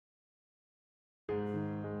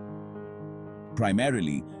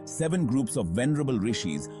Primarily, 7 groups of venerable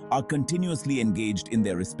rishis are continuously engaged in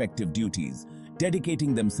their respective duties,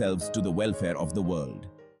 dedicating themselves to the welfare of the world.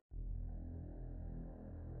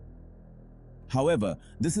 However,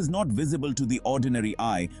 this is not visible to the ordinary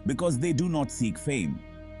eye because they do not seek fame.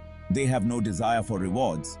 They have no desire for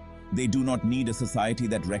rewards. They do not need a society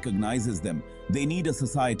that recognizes them. They need a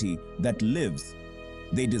society that lives.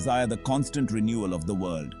 They desire the constant renewal of the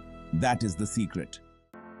world. That is the secret.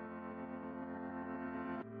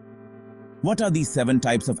 What are these 7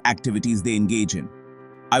 types of activities they engage in?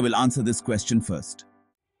 I will answer this question first.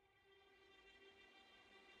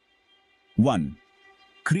 1.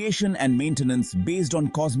 Creation and maintenance based on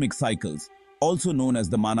cosmic cycles, also known as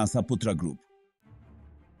the Manasa Putra group.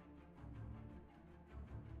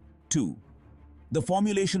 2. The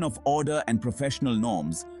formulation of order and professional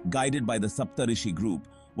norms, guided by the Saptarishi group,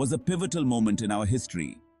 was a pivotal moment in our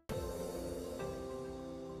history.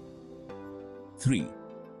 3.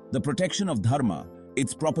 The protection of Dharma,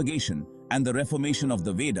 its propagation, and the reformation of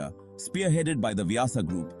the Veda, spearheaded by the Vyasa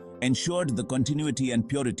group, ensured the continuity and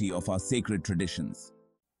purity of our sacred traditions.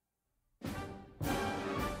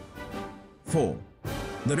 4.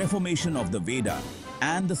 The reformation of the Veda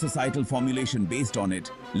and the societal formulation based on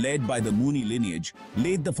it, led by the Muni lineage,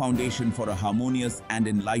 laid the foundation for a harmonious and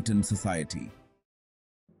enlightened society.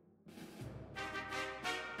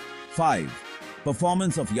 5.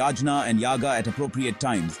 Performance of yajna and yaga at appropriate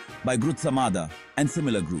times by Grutsamada and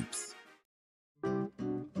similar groups.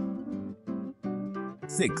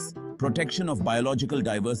 6. Protection of biological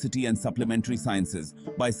diversity and supplementary sciences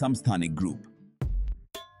by Samsthanik group.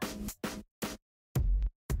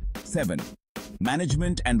 7.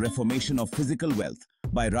 Management and reformation of physical wealth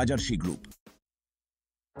by Rajarshi group.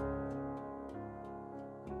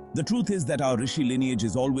 The truth is that our Rishi lineage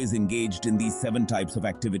is always engaged in these 7 types of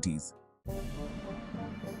activities.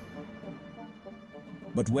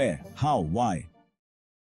 But where, how, why?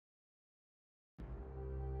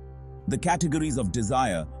 The categories of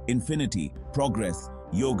desire, infinity, progress,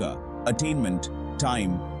 yoga, attainment,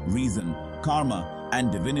 time, reason, karma,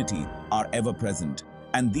 and divinity are ever present,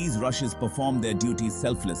 and these rushes perform their duties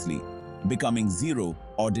selflessly, becoming zero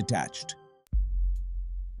or detached.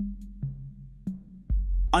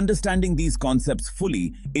 Understanding these concepts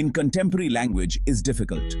fully in contemporary language is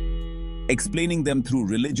difficult. Explaining them through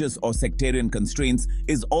religious or sectarian constraints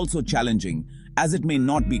is also challenging, as it may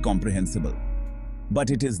not be comprehensible.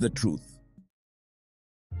 But it is the truth.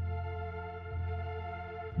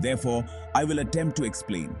 Therefore, I will attempt to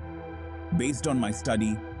explain, based on my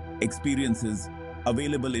study, experiences,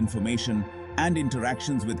 available information, and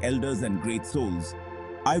interactions with elders and great souls,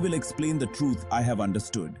 I will explain the truth I have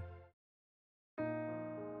understood.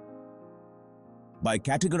 By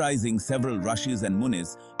categorizing several Rishis and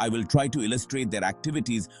Munis, I will try to illustrate their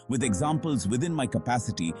activities with examples within my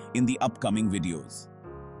capacity in the upcoming videos.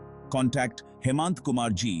 Contact Hemanth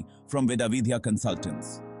Kumar G from Vedavidhya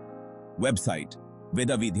Consultants. Website: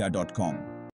 vedavidhya.com.